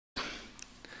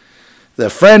the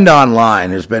friend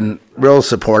online has been real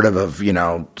supportive of,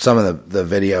 some of the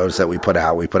videos that we put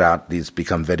out. We put out these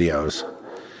Become videos.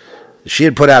 She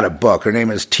had put out a book. Her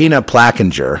name is Tina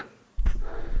Plakinger.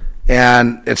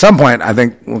 And at some point, I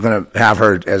think we're going to have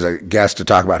her as a guest to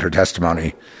talk about her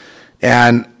testimony.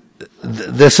 And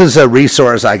this is a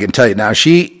resource I can tell you. Now,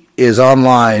 she is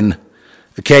online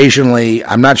occasionally,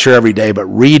 I'm not sure every day, but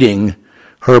reading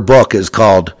her book is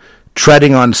called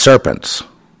Treading on Serpents.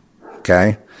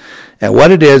 Okay? And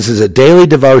what it is a daily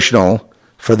devotional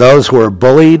for those who are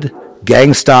bullied,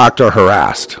 gang-stalked, or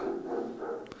harassed.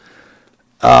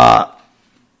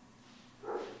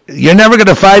 You're never going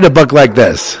to find a book like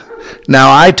this.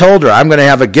 Now, I told her I'm going to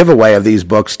have a giveaway of these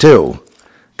books, too,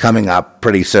 coming up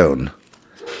pretty soon.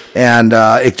 And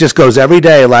it just goes every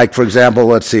day. Like, for example,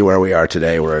 let's see where we are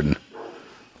today. We're in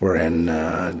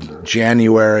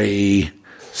January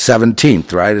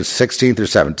 17th, right? It's 16th or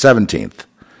 17th.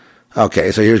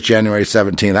 Okay, so here's January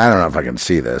 17th. I don't know if I can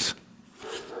see this.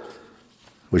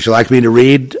 Would you like me to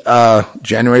read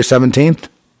January 17th?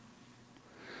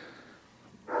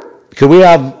 Could we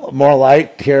have more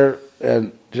light here?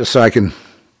 Just so I can...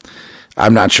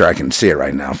 I'm not sure I can see it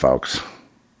right now, folks.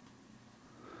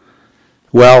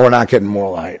 Well, we're not getting more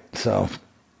light, so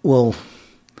we'll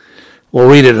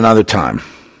read it another time.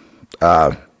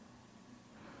 But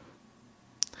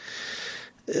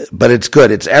it's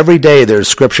good. It's every day there's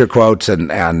scripture quotes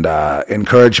and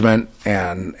encouragement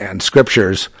and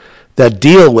scriptures that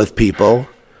deal with people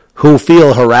who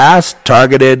feel harassed,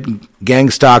 targeted,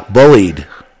 gang-stalked, bullied.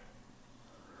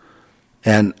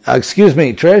 And, excuse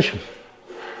me, Trish?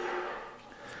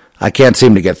 I can't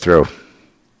seem to get through.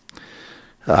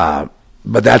 But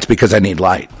that's because I need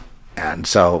light. And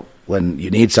so when you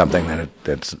need something, then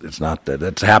it's not that.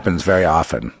 It happens very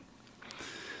often.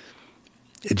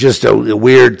 It's just a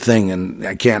weird thing, and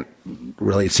I can't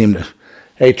really seem to...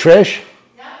 Hey, Trish?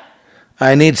 Yeah?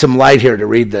 I need some light here to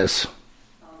read this.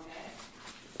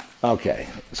 Okay,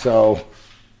 so...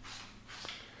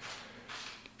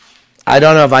 I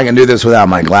don't know if I can do this without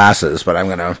my glasses, but I'm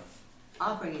going to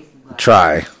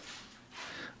try.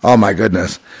 Oh, my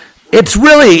goodness. It's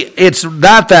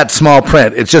not that small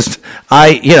print. It's just,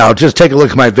 just take a look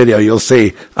at my video. You'll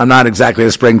see I'm not exactly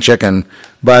a spring chicken,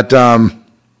 but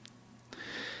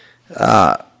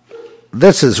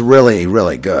this is really,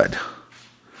 really good.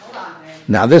 Hold on, man.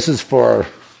 Now, this is for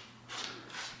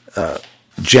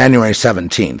January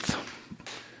 17th.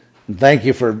 Thank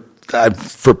you for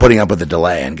putting up with the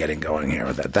delay and getting going here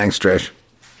with that. Thanks, Trish.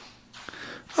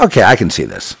 Okay, I can see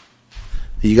this.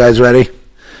 Are you guys ready?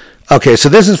 Okay, so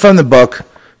this is from the book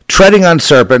Treading on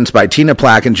Serpents by Tina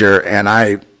Plakinger, and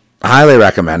I highly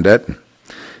recommend it.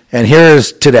 And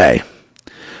here's today.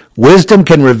 Wisdom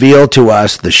can reveal to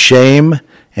us the shame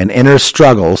and inner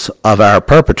struggles of our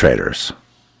perpetrators.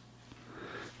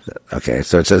 Okay,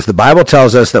 so it says, the Bible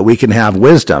tells us that we can have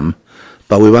wisdom,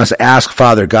 but we must ask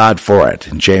Father God for it,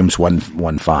 in James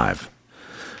 1:5.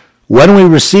 When we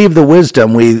receive the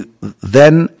wisdom, we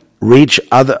then reach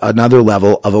another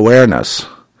level of awareness.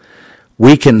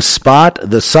 We can spot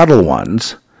the subtle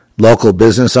ones, local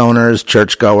business owners,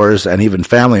 churchgoers, and even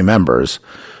family members,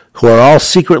 who are all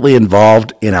secretly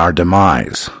involved in our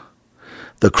demise.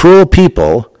 The cruel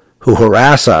people who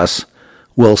harass us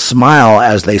will smile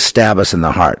as they stab us in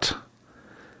the heart.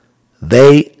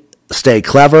 They stay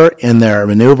clever in their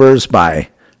maneuvers by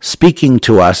speaking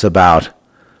to us about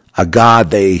a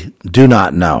God they do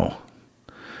not know.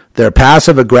 Their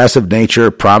passive-aggressive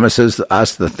nature promises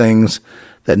us the things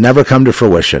that never come to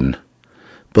fruition.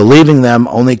 Believing them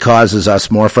only causes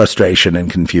us more frustration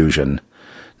and confusion.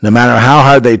 No matter how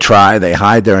hard they try, they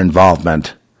hide their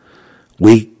involvement.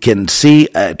 We can see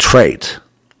a trait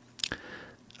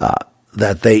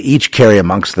that they each carry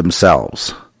amongst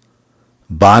themselves: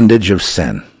 bondage of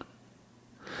sin.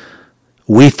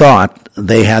 We thought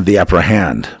they had the upper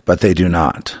hand, but they do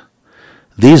not.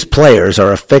 These players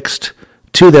are affixed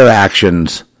to their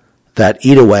actions that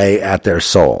eat away at their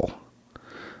soul.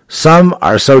 Some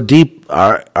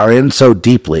are in so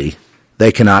deeply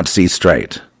they cannot see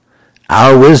straight.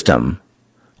 Our wisdom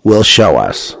will show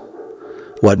us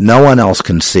what no one else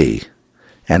can see,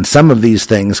 and some of these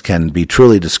things can be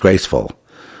truly disgraceful.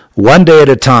 One day at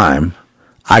a time,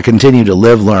 I continue to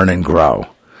live, learn, and grow.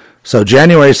 So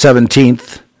January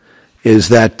 17th is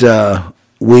that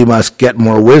we must get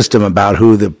more wisdom about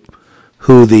who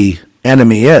the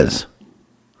enemy is,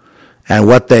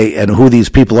 and who these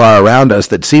people are around us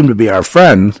that seem to be our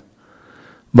friends,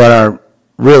 but are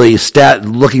really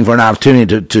looking for an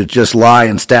opportunity to just lie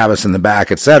and stab us in the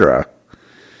back, etc.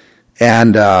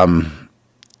 And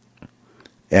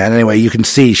anyway, you can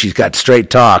see she's got straight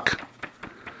talk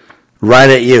right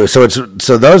at you. So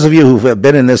those of you who have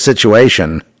been in this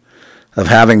situation of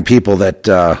having people that,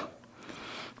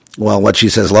 what she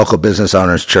says, local business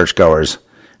owners, churchgoers,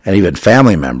 and even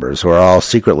family members who are all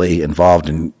secretly involved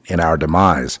in our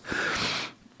demise.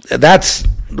 That's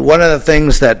one of the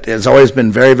things that has always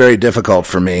been very, very difficult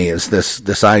for me, is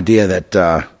this idea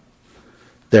that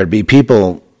there'd be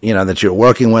people, that you're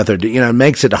working with, or, it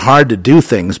makes it hard to do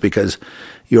things because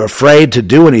you're afraid to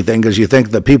do anything because you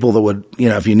think the people that would,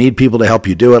 if you need people to help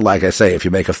you do it, like I say, if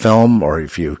you make a film or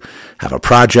if you have a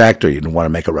project or you want to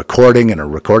make a recording in a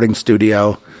recording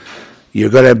studio, you're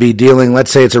going to be dealing,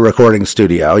 let's say it's a recording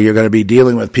studio, you're going to be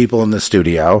dealing with people in the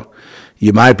studio.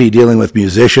 You might be dealing with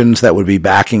musicians that would be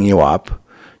backing you up.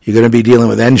 You're going to be dealing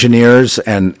with engineers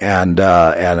and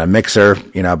a mixer,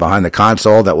 behind the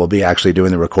console that will be actually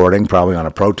doing the recording, probably on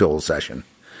a Pro Tools session.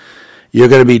 You're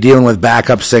going to be dealing with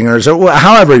backup singers, or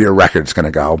however your record's going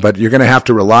to go, but you're going to have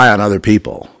to rely on other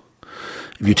people.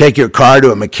 If you take your car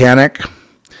to a mechanic,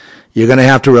 you're going to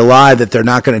have to rely that they're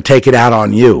not going to take it out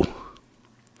on you.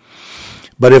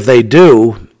 But if they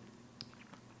do,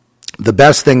 the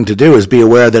best thing to do is be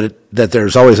aware that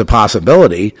there's always a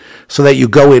possibility, so that you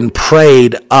go in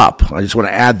prayed up. I just want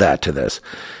to add that to this.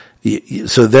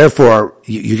 So therefore,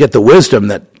 you get the wisdom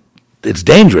that it's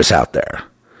dangerous out there.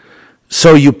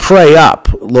 So you pray up,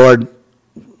 Lord,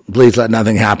 please let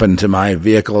nothing happen to my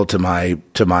vehicle, to my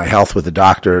health with the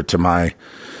doctor, to my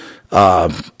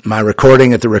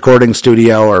recording at the recording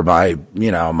studio, or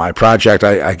my project.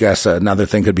 I guess another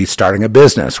thing could be starting a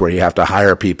business where you have to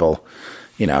hire people,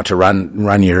 to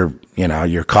run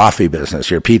your coffee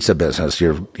business, your pizza business,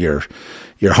 your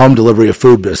home delivery of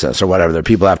food business, or whatever. The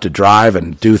people have to drive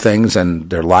and do things, and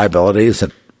their liabilities.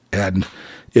 And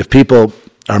if people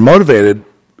are motivated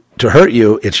to hurt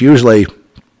you, it's usually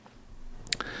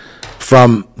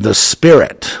from the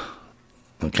spirit.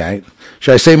 Okay?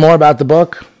 Should I say more about the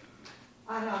book?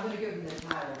 I'm going to give them the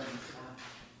title and stuff.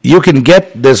 You can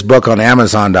get this book on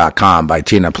Amazon.com by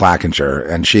Tina Plakinger,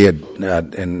 and she had,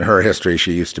 in her history,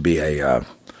 she used to be a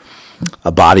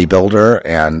bodybuilder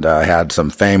and had some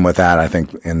fame with that, I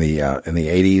think, in the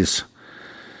 80s,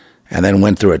 and then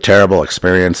went through a terrible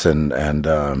experience and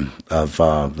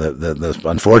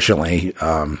unfortunately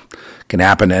can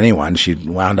happen to anyone. She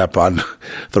wound up on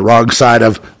the wrong side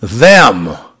of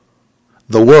them,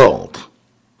 the world,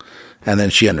 and then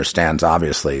she understands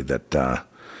obviously that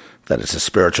it's a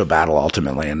spiritual battle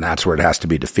ultimately, and that's where it has to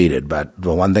be defeated. But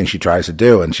the one thing she tries to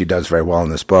do, and she does very well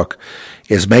in this book,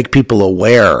 is make people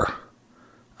aware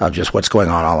of just what's going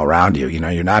on all around you.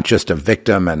 You're not just a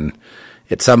victim, and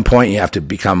at some point you have to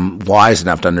become wise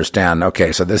enough to understand,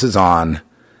 okay, so this is on,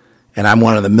 and I'm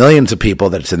one of the millions of people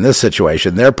that's in this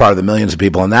situation. They're part of the millions of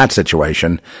people in that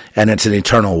situation, and it's an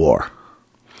eternal war.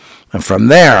 And from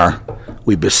there,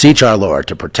 we beseech our Lord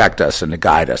to protect us and to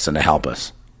guide us and to help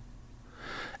us.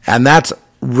 And that's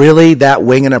really that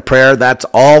wing in a prayer. That's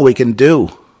all we can do.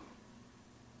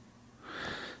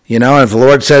 If the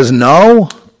Lord says, no,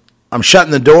 I'm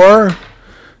shutting the door,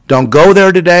 don't go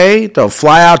there today, don't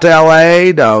fly out to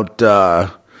LA,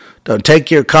 don't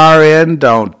take your car in,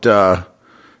 don't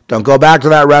go back to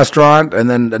that restaurant, and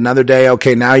then another day,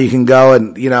 okay, now you can go,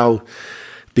 and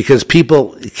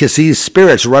because these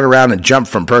spirits run around and jump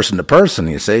from person to person,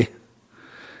 you see.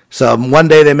 So one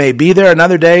day they may be there,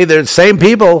 another day they're the same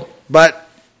people, but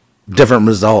different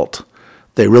result.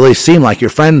 They really seem like your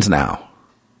friends now.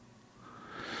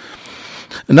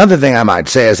 Another thing I might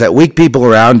say is that weak people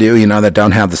around you, that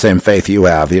don't have the same faith you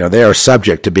have, they are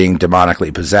subject to being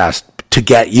demonically possessed to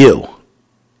get you.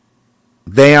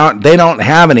 They don't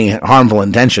have any harmful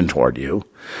intention toward you.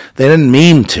 They didn't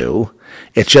mean to.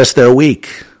 It's just they're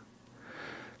weak.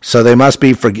 So they must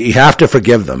be, you have to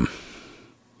forgive them.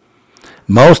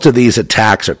 Most of these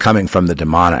attacks are coming from the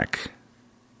demonic.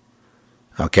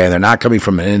 Okay, they're not coming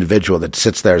from an individual that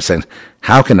sits there saying,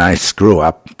 how can I screw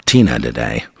up Tina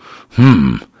today?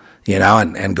 And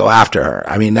go after her.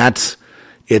 I mean,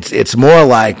 it's more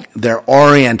like they're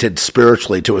oriented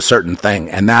spiritually to a certain thing,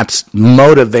 and that's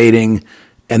motivating,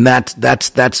 and that's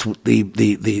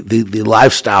the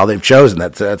lifestyle they've chosen.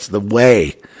 That's the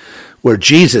way, where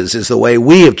Jesus is the way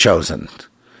we have chosen,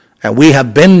 and we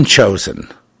have been chosen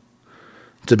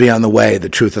to be on the way, the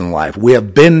truth, and the life. We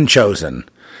have been chosen,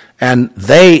 and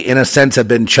they, in a sense, have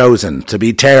been chosen to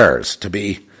be terrors, to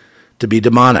be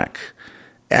demonic.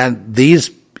 And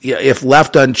these, if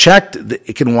left unchecked,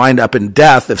 it can wind up in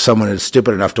death if someone is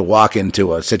stupid enough to walk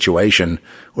into a situation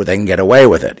where they can get away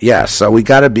with it. Yes, so we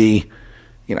got to be,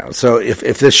 so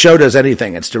if this show does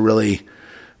anything, it's to really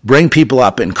bring people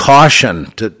up in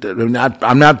caution.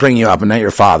 I'm not bringing you up, I'm not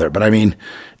your father, but I mean,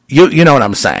 You know what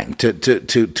I'm saying?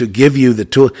 To give you the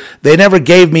tool. They never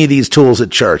gave me these tools at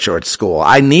church or at school.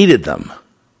 I needed them.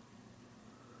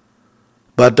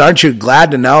 But aren't you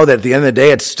glad to know that at the end of the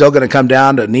day, it's still going to come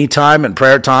down to need time and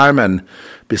prayer time and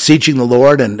beseeching the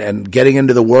Lord and getting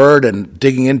into the Word and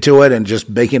digging into it and just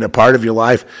making it a part of your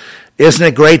life? Isn't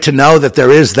it great to know that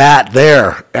there is that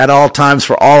there at all times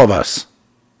for all of us?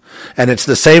 And it's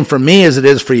the same for me as it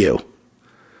is for you.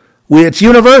 It's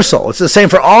universal. It's the same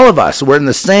for all of us. We're in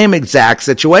the same exact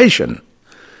situation.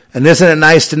 And isn't it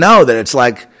nice to know that it's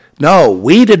like, no,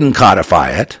 we didn't codify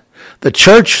it. The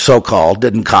church, so-called,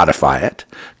 didn't codify it.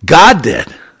 God did.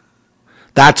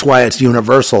 That's why it's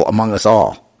universal among us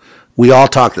all. We all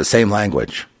talk the same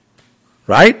language.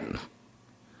 Right?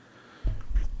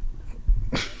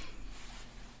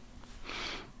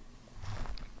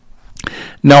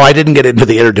 No, I didn't get into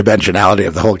the interdimensionality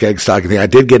of the whole Gangstalking thing. I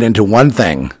did get into one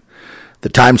thing. The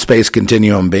time-space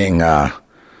continuum being that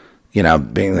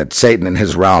Satan and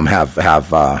his realm have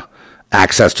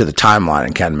access to the timeline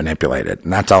and can manipulate it.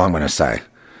 And that's all I'm going to say.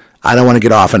 I don't want to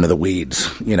get off into the weeds,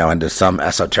 into some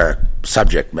esoteric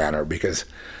subject matter, because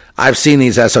I've seen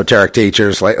these esoteric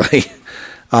teachers lately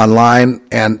online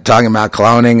and talking about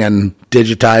cloning and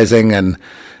digitizing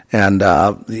and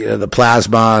the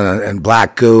plasma and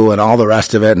black goo and all the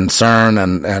rest of it, and CERN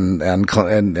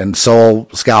and soul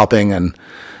scalping and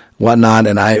whatnot,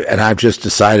 and I've just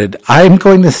decided I'm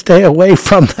going to stay away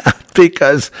from that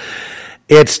because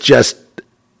it's just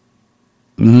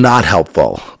not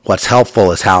helpful. What's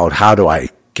helpful is how do I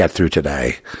get through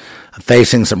today? I'm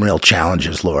facing some real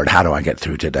challenges, Lord. How do I get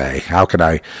through today? How can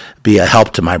I be a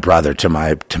help to my brother, to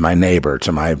my neighbor,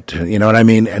 you know what I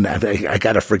mean? And I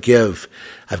got to forgive.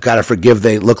 I've got to forgive.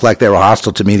 They look like they were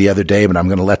hostile to me the other day, but I'm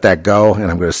going to let that go, and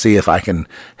I'm going to see if I can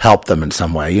help them in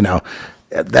some way.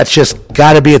 That's just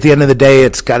got to be, at the end of the day,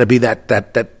 it's got to be that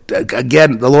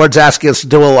again, the Lord's asking us to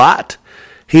do a lot.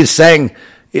 He's saying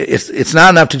it's not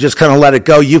enough to just kind of let it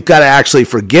go. You've got to actually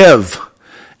forgive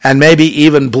and maybe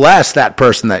even bless that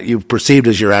person that you've perceived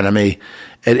as your enemy,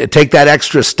 and take that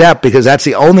extra step, because that's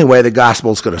the only way the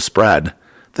gospel is going to spread,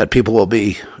 that people will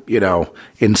be,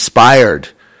 inspired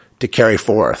to carry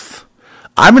forth.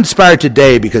 I'm inspired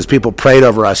today because people prayed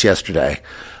over us yesterday.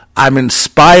 I'm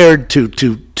inspired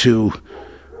to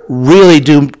really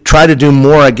try to do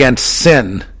more against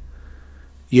sin.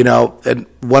 And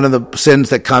one of the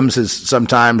sins that comes is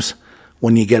sometimes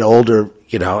when you get older,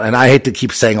 and I hate to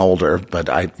keep saying older, but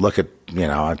I look at,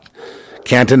 I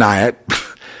can't deny it,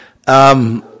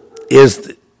 I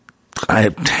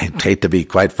hate to be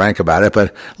quite frank about it,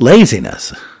 but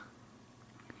laziness.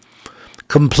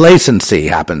 Complacency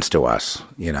happens to us,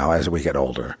 as we get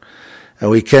older. And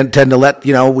we can tend to let,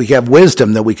 we have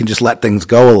wisdom that we can just let things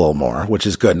go a little more, which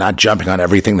is good, not jumping on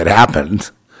everything that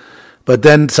happens. But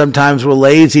then sometimes we're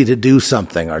lazy to do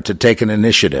something or to take an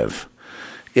initiative.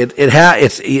 You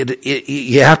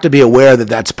have to be aware that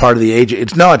that's part of the age.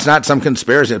 It's not some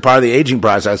conspiracy. It's part of the aging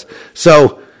process.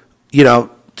 So,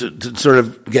 to sort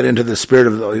of get into the spirit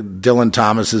of Dylan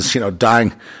Thomas's,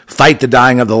 fight the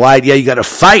dying of the light. Yeah, you got to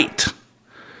fight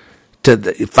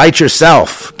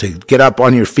yourself, to get up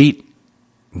on your feet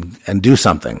and do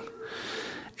something.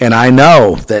 And I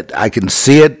know that I can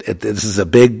see it. This is a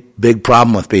big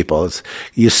problem with people.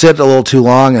 You sit a little too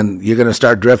long and you're going to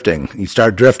start drifting. You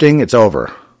start drifting, it's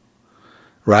over.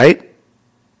 Right?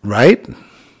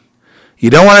 You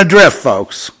don't want to drift,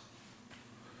 folks.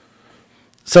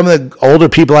 Some of the older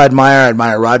people I admire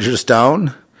Roger Stone.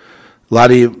 A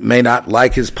lot of you may not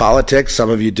like his politics. Some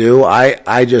of you do.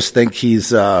 I just think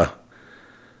he's, and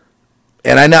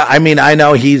I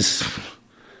know he's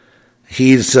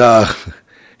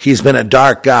been a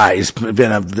dark guy. He's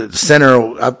been a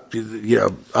sinner up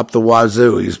the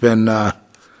wazoo. He's been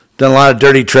done a lot of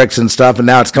dirty tricks and stuff, and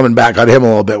now it's coming back on him a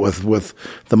little bit with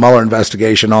the Mueller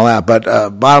investigation, all that.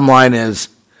 But bottom line is,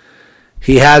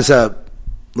 he has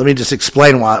let me just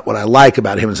explain what I like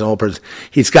about him as an old person.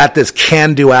 He's got this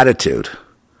can-do attitude.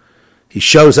 He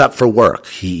shows up for work.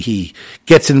 He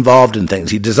gets involved in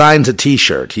things. He designs a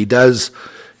T-shirt. He does,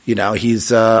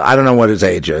 he's, I don't know what his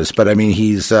age is, but I mean,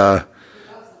 he's, yeah,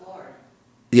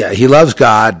 he loves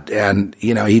God, and,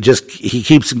 he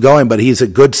keeps going, but he's a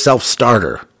good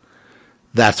self-starter.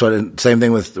 That's same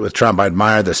thing with Trump. I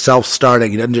admire the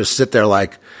self-starting. He doesn't just sit there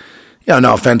like,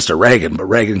 no offense to Reagan, but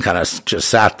Reagan kind of just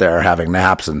sat there having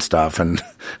naps and stuff, and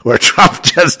where Trump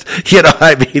just,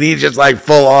 he's just like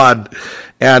full on.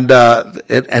 And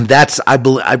that's,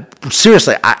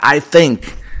 seriously, I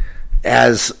think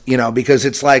as, because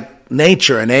it's like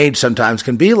nature and age sometimes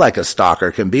can be like a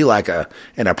stalker, can be like an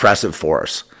oppressive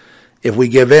force if we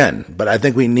give in. But I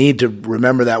think we need to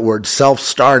remember that word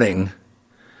self-starting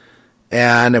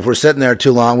And if we're sitting there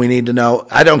too long, we need to know.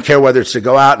 I don't care whether it's to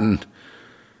go out and,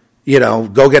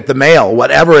 go get the mail.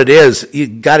 Whatever it is, you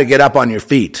got to get up on your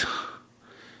feet.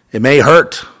 It may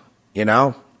hurt,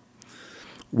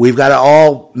 We've got to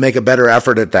all make a better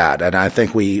effort at that, and I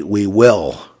think we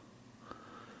will.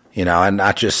 And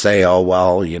not just say, oh,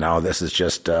 well, this is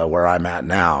just where I'm at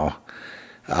now.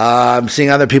 I'm seeing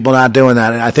other people not doing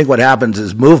that, and I think what happens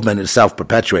is movement is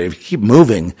self-perpetuating. If you keep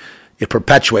moving, it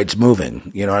perpetuates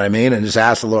moving. You know what I mean? And just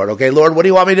ask the Lord, okay, Lord, what do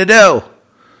you want me to do?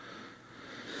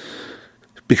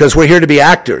 Because we're here to be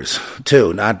actors,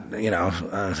 too. Not,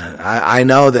 I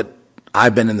know that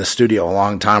I've been in the studio a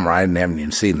long time where I haven't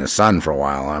even seen the sun for a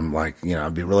while. I'm like,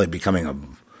 I'd be really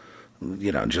becoming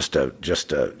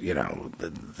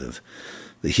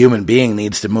the human being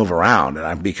needs to move around, and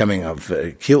I'm becoming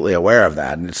acutely aware of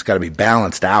that, and it's got to be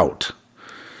balanced out.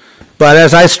 But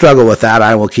as I struggle with that,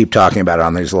 I will keep talking about it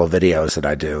on these little videos that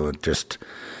I do, just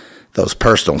those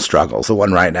personal struggles. The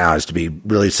one right now is to be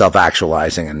really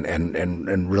self-actualizing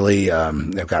and really,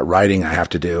 I've got writing I have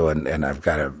to do, and I've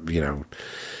got to,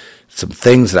 some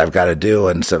things that I've got to do,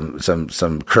 and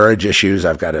some courage issues.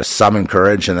 I've got to summon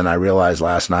courage, and then I realized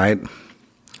last night,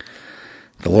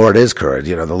 the Lord is courage.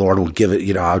 The Lord will give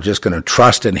it, I'm just going to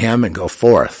trust in Him and go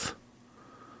forth.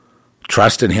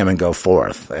 Trust in Him and go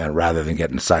forth, and rather than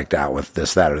getting psyched out with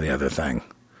this, that, or the other thing.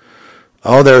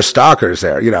 Oh, there's stalkers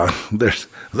there.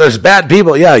 There's bad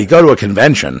people. Yeah, you go to a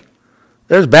convention.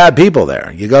 There's bad people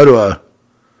there. You go to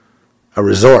a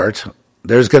resort.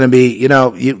 There's going to be,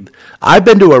 I've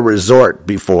been to a resort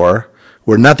before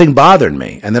where nothing bothered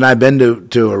me. And then I've been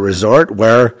to a resort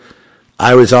where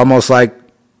I was almost like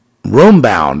room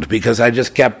bound because I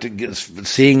just kept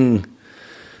seeing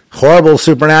horrible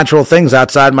supernatural things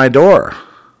outside my door. I'll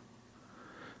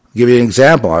give you an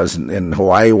example. I was in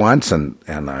Hawaii once, and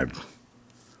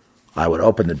I would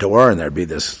open the door, and there'd be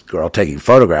this girl taking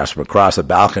photographs from across a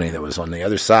balcony that was on the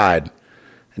other side,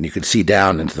 and you could see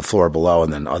down into the floor below,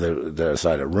 and then the other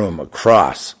side of the room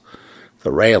across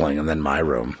the railing, and then my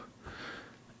room.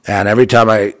 And every time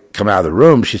I come out of the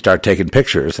room, she'd start taking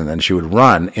pictures, and then she would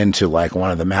run into like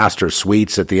one of the master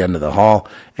suites at the end of the hall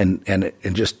and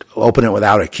just open it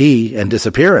without a key and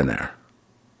disappear in there.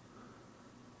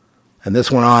 And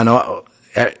this went on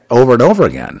over and over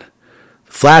again.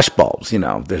 Flash bulbs,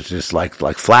 there's just like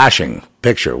flashing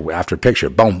picture after picture,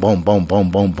 boom, boom, boom,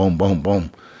 boom, boom, boom, boom,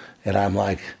 boom. And I'm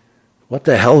like, what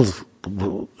the hell?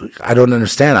 I don't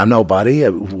understand. I'm nobody.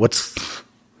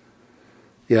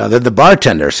 The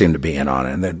bartender seemed to be in on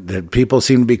it, and the people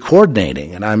seem to be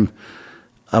coordinating. And I'm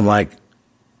like,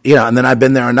 and then I've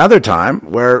been there another time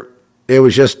where it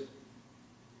was just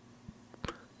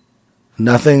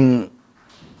nothing.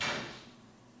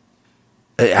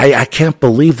 I can't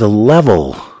believe the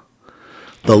levels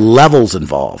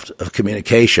involved of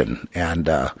communication and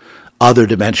other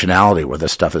dimensionality where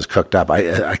this stuff is cooked up.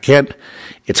 I can't.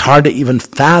 It's hard to even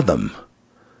fathom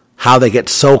how they get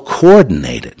so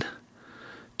coordinated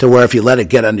to where if you let it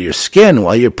get under your skin,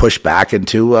 well, you're pushed back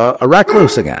into a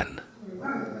recluse again.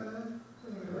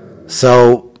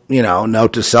 So,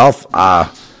 note to self,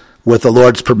 with the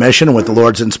Lord's permission, with the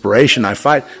Lord's inspiration, I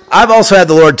fight. I've also had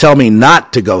the Lord tell me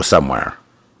not to go somewhere,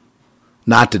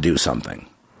 not to do something.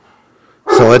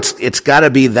 So it's got to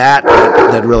be that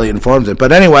really informs it.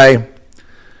 But anyway,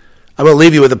 I will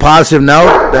leave you with a positive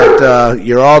note that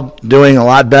you're all doing a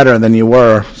lot better than you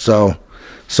were. So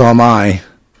am I.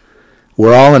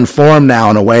 We're all informed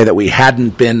now in a way that we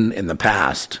hadn't been in the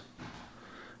past.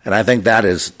 And I think that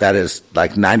is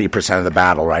like 90% of the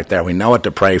battle right there. We know what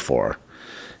to pray for.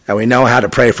 And we know how to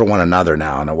pray for one another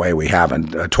now in a way we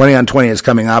haven't. 20 on 20 is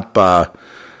coming up.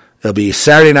 It'll be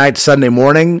Saturday night, Sunday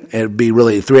morning. It'll be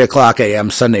really 3 o'clock a.m.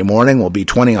 Sunday morning. We'll be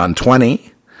 20 on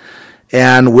 20.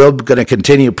 And we're going to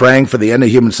continue praying for the end of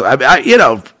human...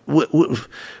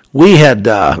 we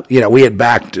had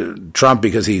backed Trump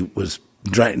because he was...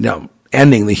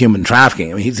 ending the human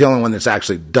trafficking. I mean, he's the only one that's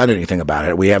actually done anything about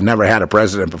it. We have never had a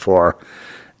president before,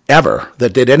 ever,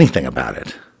 that did anything about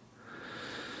it.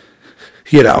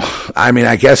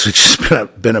 I guess it's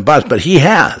just been a buzz, but he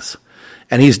has.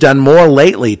 And he's done more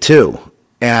lately, too.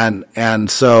 And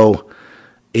so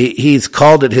he's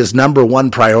called it his number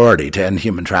one priority to end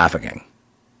human trafficking.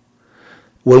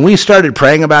 When we started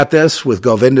praying about this with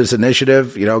Govinda's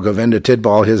initiative, Govinda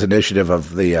Tidball, his initiative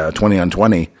of the 20 on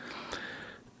 20,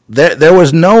 there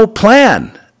was no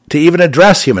plan to even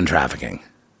address human trafficking.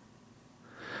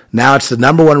 Now it's the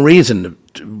number one reason,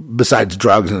 besides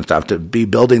drugs and stuff, to be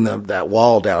building that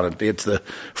wall down. It's the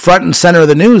front and center of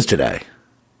the news today.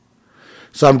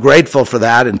 So I'm grateful for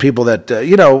that. And people that,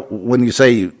 when you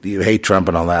say you hate Trump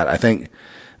and all that, I think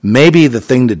maybe the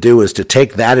thing to do is to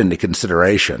take that into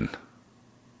consideration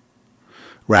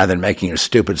rather than making your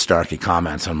stupid, snarky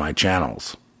comments on my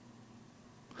channels.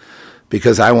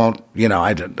 Because I won't,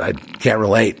 I can't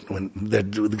relate. When the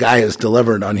guy is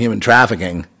delivered on human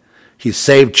trafficking, he's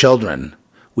saved children.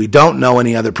 We don't know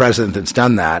any other president that's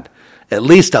done that. At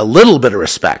least a little bit of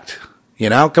respect.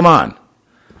 Come on.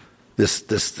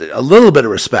 A little bit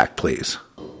of respect, please.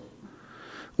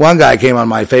 One guy came on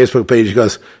my Facebook page. He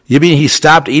goes, "You mean he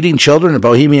stopped eating children in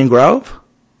Bohemian Grove?"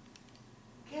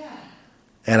 Yeah.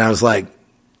 And I was like,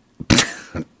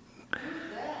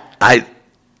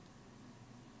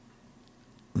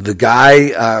 the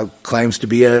guy claims to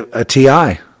be a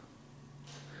TI,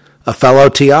 a fellow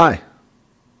TI.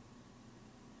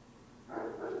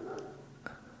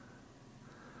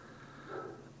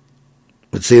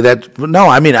 But see that? No,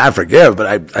 I forgive, but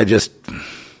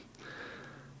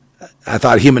I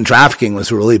thought human trafficking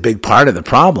was a really big part of the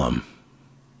problem.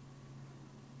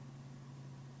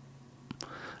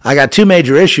 I got two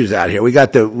major issues out here. We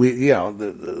got the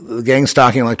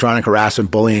gangstalking, electronic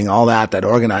harassment, bullying, all that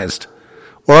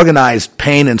organized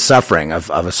pain and suffering of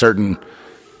a certain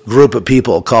group of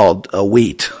people called a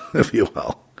wheat, if you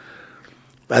will.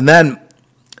 And then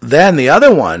the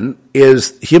other one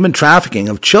is human trafficking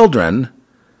of children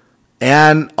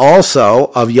and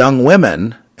also of young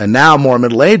women, and now more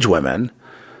middle-aged women,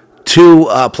 to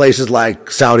places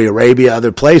like Saudi Arabia,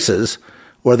 other places,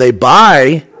 where they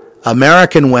buy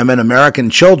American women, American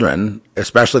children,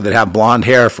 especially that have blonde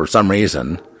hair for some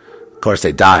reason. Of course,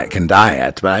 they can dye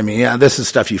it, but this is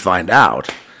stuff you find out.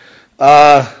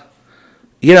 They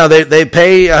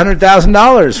pay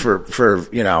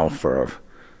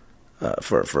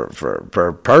 $100,000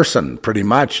 per person, pretty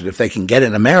much, if they can get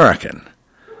an American.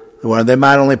 Where they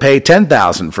might only pay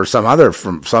 $10,000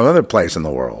 from some other place in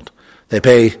the world. They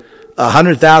pay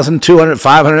 $100,000, $200,000,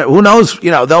 $500,000. Who knows?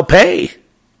 They'll pay.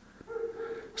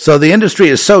 So the industry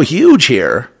is so huge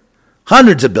here,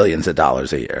 hundreds of billions of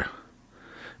dollars a year.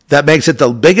 That makes it the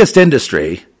biggest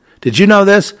industry. Did you know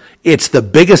this? It's the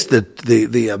biggest,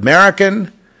 the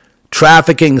American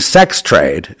trafficking sex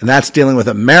trade, and that's dealing with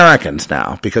Americans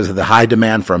now because of the high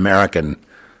demand for American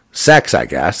sex, I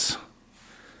guess.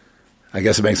 I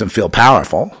guess it makes them feel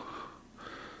powerful,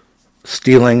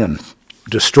 stealing and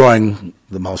destroying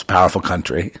the most powerful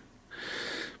country.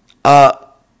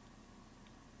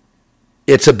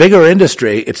 It's a bigger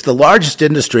industry. It's the largest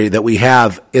industry that we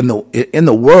have in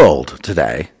the world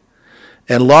today,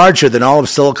 and larger than all of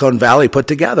Silicon Valley put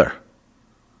together.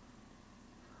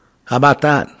 How about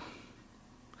that?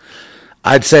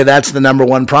 I'd say that's the number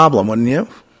one problem, wouldn't you?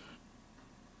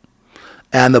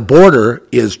 And the border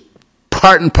is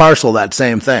part and parcel of that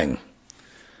same thing.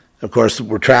 Of course,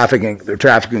 they're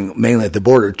trafficking mainly at the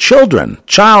border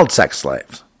child sex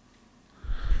slaves.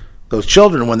 Those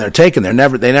children, when they're taken, they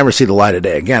never see the light of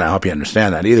day again. I hope you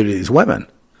understand that. Either do these women.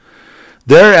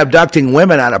 They're abducting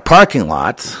women out of parking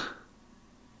lots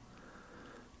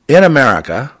in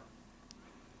America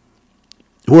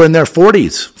who are in their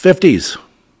 40s, 50s,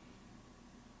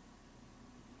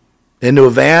 into a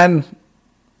van,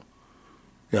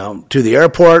 to the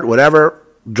airport, whatever,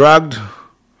 drugged,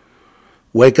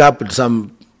 wake up in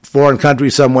some foreign country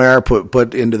somewhere,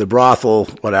 put into the brothel,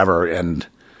 whatever, and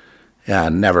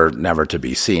never to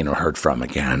be seen or heard from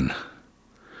again.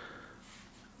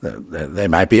 They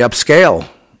might be upscale.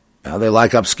 They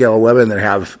like upscale women that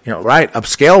have,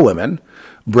 upscale women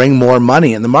bring more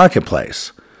money in the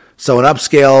marketplace. So an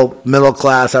upscale, middle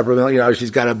class, upper middle,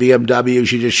 she's got a BMW,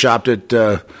 she just shopped at,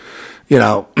 I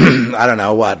don't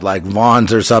know what, like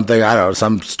Vaughn's or something, I don't know,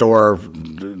 some store,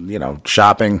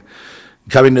 shopping,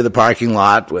 coming to the parking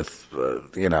lot with,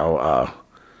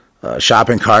 a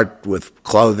shopping cart with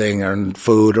clothing and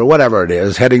food or whatever it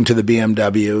is, heading to the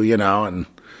BMW, and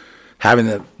having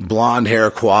the blonde hair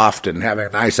coiffed and having a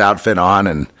nice outfit on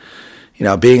and,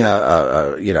 being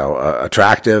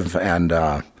attractive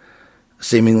and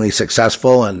seemingly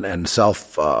successful and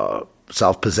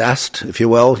self-possessed, if you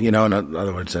will, in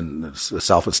other words, in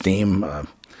self-esteem.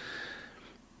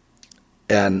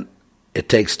 And it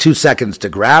takes 2 seconds to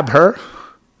grab her,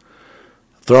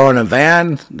 throw her in a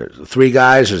van. There's 3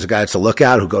 guys. There's a guy that's a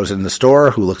lookout who goes in the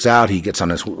store, who looks out. He gets on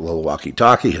his little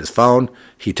walkie-talkie, his phone.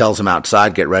 He tells them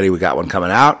outside, get ready, we got one coming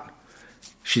out.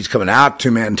 She's coming out,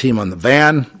 2-man team on the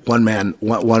van, one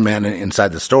man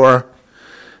inside the store,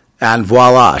 and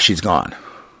voila, she's gone.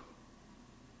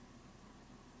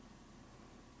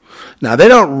 Now, they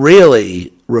don't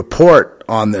really report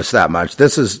on this that much.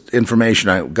 This is information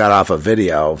I got off a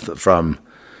video from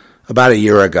about a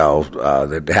year ago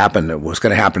that happened. It was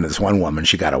going to happen to this one woman.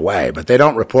 She got away. But they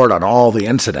don't report on all the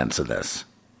incidents of this.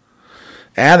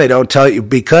 And they don't tell you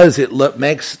because it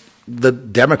makes the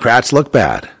Democrats look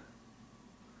bad.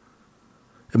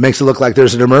 It makes it look like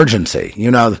there's an emergency.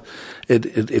 You know,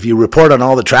 if you report on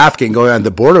all the trafficking going on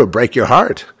the border, it would break your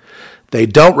heart. They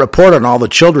don't report on all the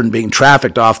children being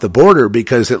trafficked off the border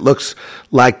because it looks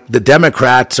like the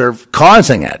Democrats are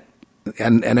causing it.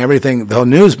 And everything, the whole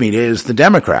news media is the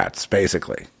Democrats,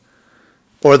 basically.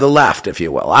 Or the left, if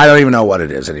you will. I don't even know what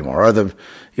it is anymore. Or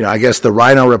I guess the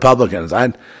Rhino Republicans.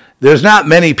 There's not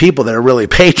many people that are really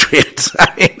patriots.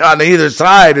 I mean, on either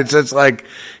side, it's just like,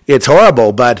 it's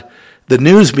horrible, but the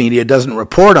news media doesn't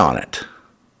report on it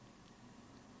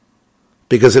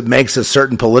because it makes a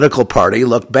certain political party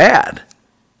look bad.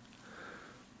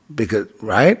 Because,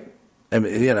 right? I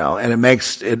mean, and it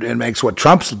makes what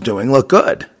Trump's doing look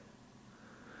good.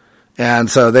 And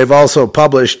so they've also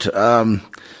published that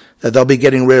they'll be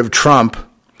getting rid of Trump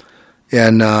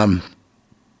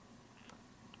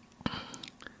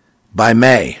by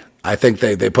May. I think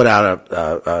they put out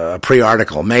a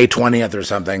pre-article, May 20th or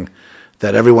something,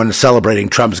 that everyone is celebrating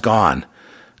Trump's gone.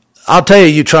 I'll tell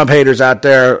you Trump haters out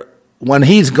there, when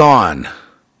he's gone,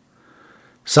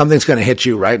 something's going to hit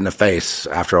you right in the face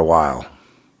after a while.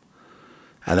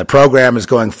 And the program is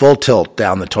going full tilt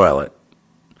down the toilet.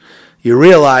 You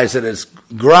realize that it's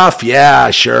gruff,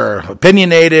 yeah, sure.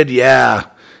 Opinionated,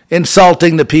 yeah.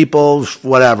 Insulting to people,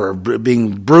 whatever.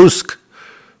 Being brusque,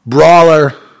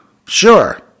 brawler,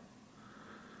 sure.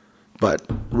 But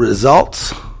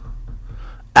results,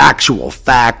 actual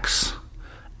facts,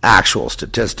 actual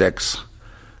statistics,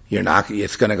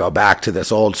 it's going to go back to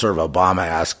this old sort of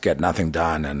Obama-esque get nothing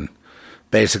done and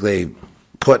basically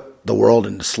put the world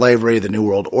into slavery, the New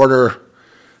World Order,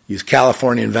 use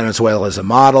California and Venezuela as a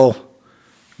model,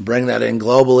 bring that in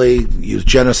globally, use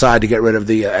genocide to get rid of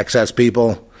the excess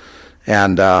people,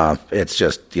 and it's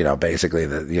just, basically,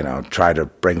 try to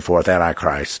bring forth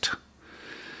Antichrist.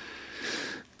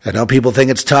 I know people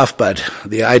think it's tough, but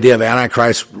the idea of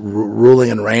Antichrist ruling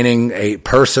and reigning, a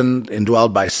person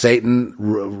indwelled by Satan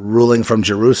ruling from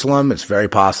Jerusalem, it's very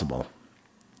possible.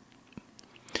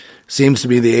 Seems to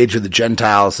be the age of the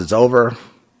Gentiles is over,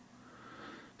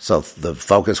 so the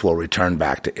focus will return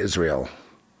back to Israel.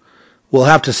 We'll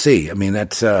have to see. I mean,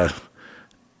 that's,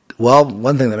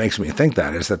 one thing that makes me think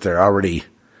that is that they're already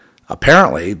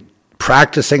apparently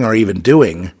practicing or even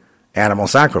doing animal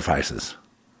sacrifices,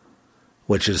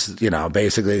 which is,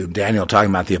 basically Daniel talking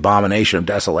about the abomination of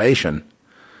desolation.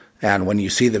 And when you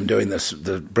see them doing this,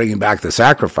 bringing back the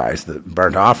sacrifice, the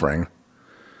burnt offering,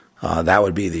 that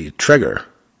would be the trigger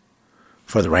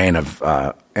for the reign of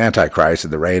Antichrist,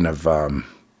 and the reign of,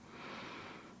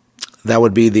 that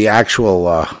would be the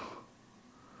actual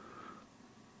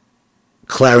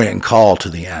clarion call to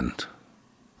the end,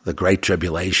 the great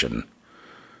tribulation,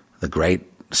 the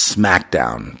great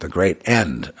smackdown, the great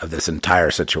end of this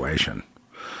entire situation.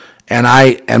 And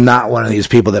I am not one of these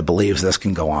people that believes this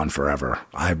can go on forever.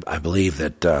 I believe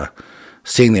that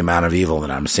seeing the amount of evil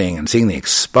that I'm seeing and seeing the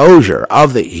exposure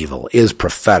of the evil is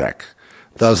prophetic.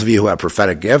 Those of you who have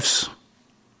prophetic gifts,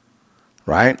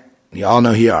 right? You all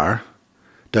know who you are.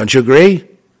 Don't you agree?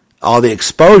 All the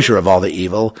exposure of all the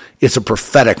evil is a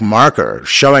prophetic marker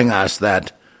showing us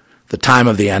that the time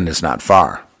of the end is not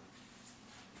far.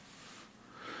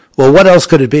 Well, what else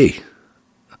could it be?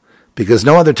 Because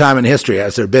no other time in history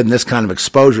has there been this kind of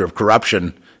exposure of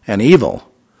corruption and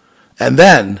evil. And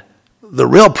then the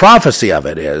real prophecy of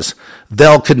it is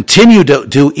they'll continue to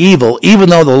do evil even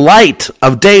though the light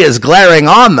of day is glaring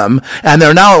on them and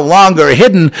they're no longer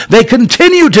hidden. They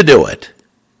continue to do it.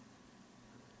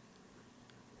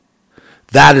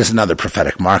 That is another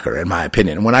prophetic marker, in my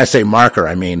opinion. And when I say marker,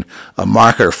 I mean a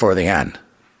marker for the end.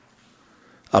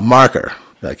 A marker.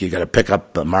 Like you got to pick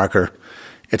up the marker.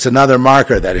 It's another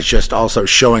marker that is just also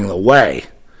showing the way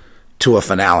to a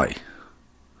finale.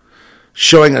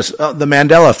 Showing us the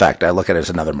Mandela effect. I look at it as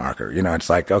another marker. It's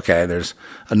like, okay, there's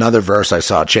another verse I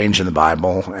saw change in the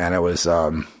Bible, and it was,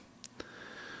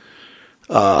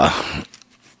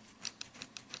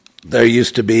 there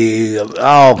used to be,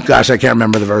 I can't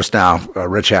remember the verse now.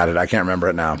 Rich had it. I can't remember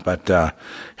it now, but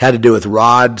had to do with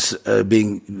rods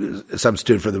being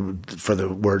substituted for the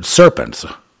word serpents,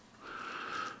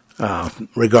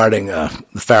 regarding the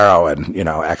Pharaoh and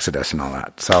Exodus and all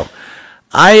that. So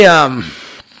I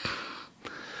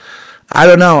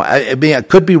don't know. I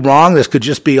could be wrong. This could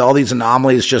just be all these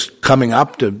anomalies just coming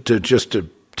up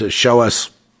to show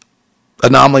us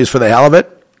anomalies for the hell of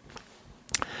it.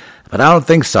 But I don't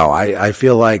think so. I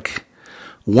feel like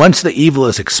once the evil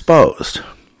is exposed,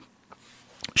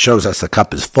 shows us the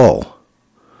cup is full.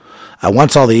 And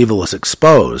once all the evil is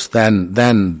exposed,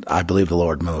 then I believe the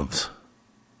Lord moves.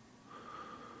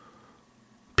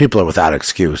 People are without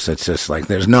excuse. It's just like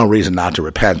there's no reason not to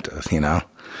repent,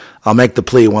 I'll make the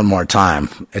plea one more time.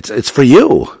 It's for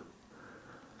you.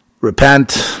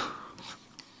 Repent.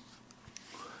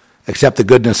 Accept the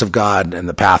goodness of God and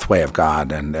the pathway of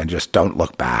God, and just don't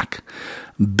look back.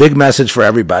 Big message for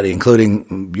everybody,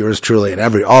 including yours truly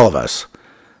and all of us.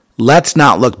 Let's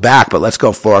not look back, but let's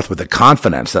go forth with the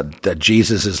confidence that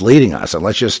Jesus is leading us, and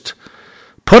let's just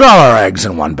put all our eggs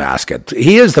in one basket.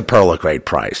 He is the pearl of great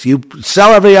price. You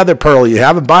sell every other pearl you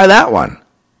have and buy that one.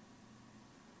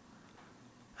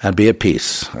 And be at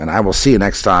peace. And I will see you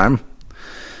next time.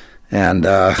 And,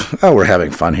 we're having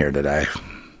fun here today.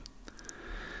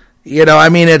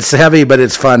 It's heavy, but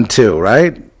it's fun too,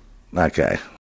 right? Okay.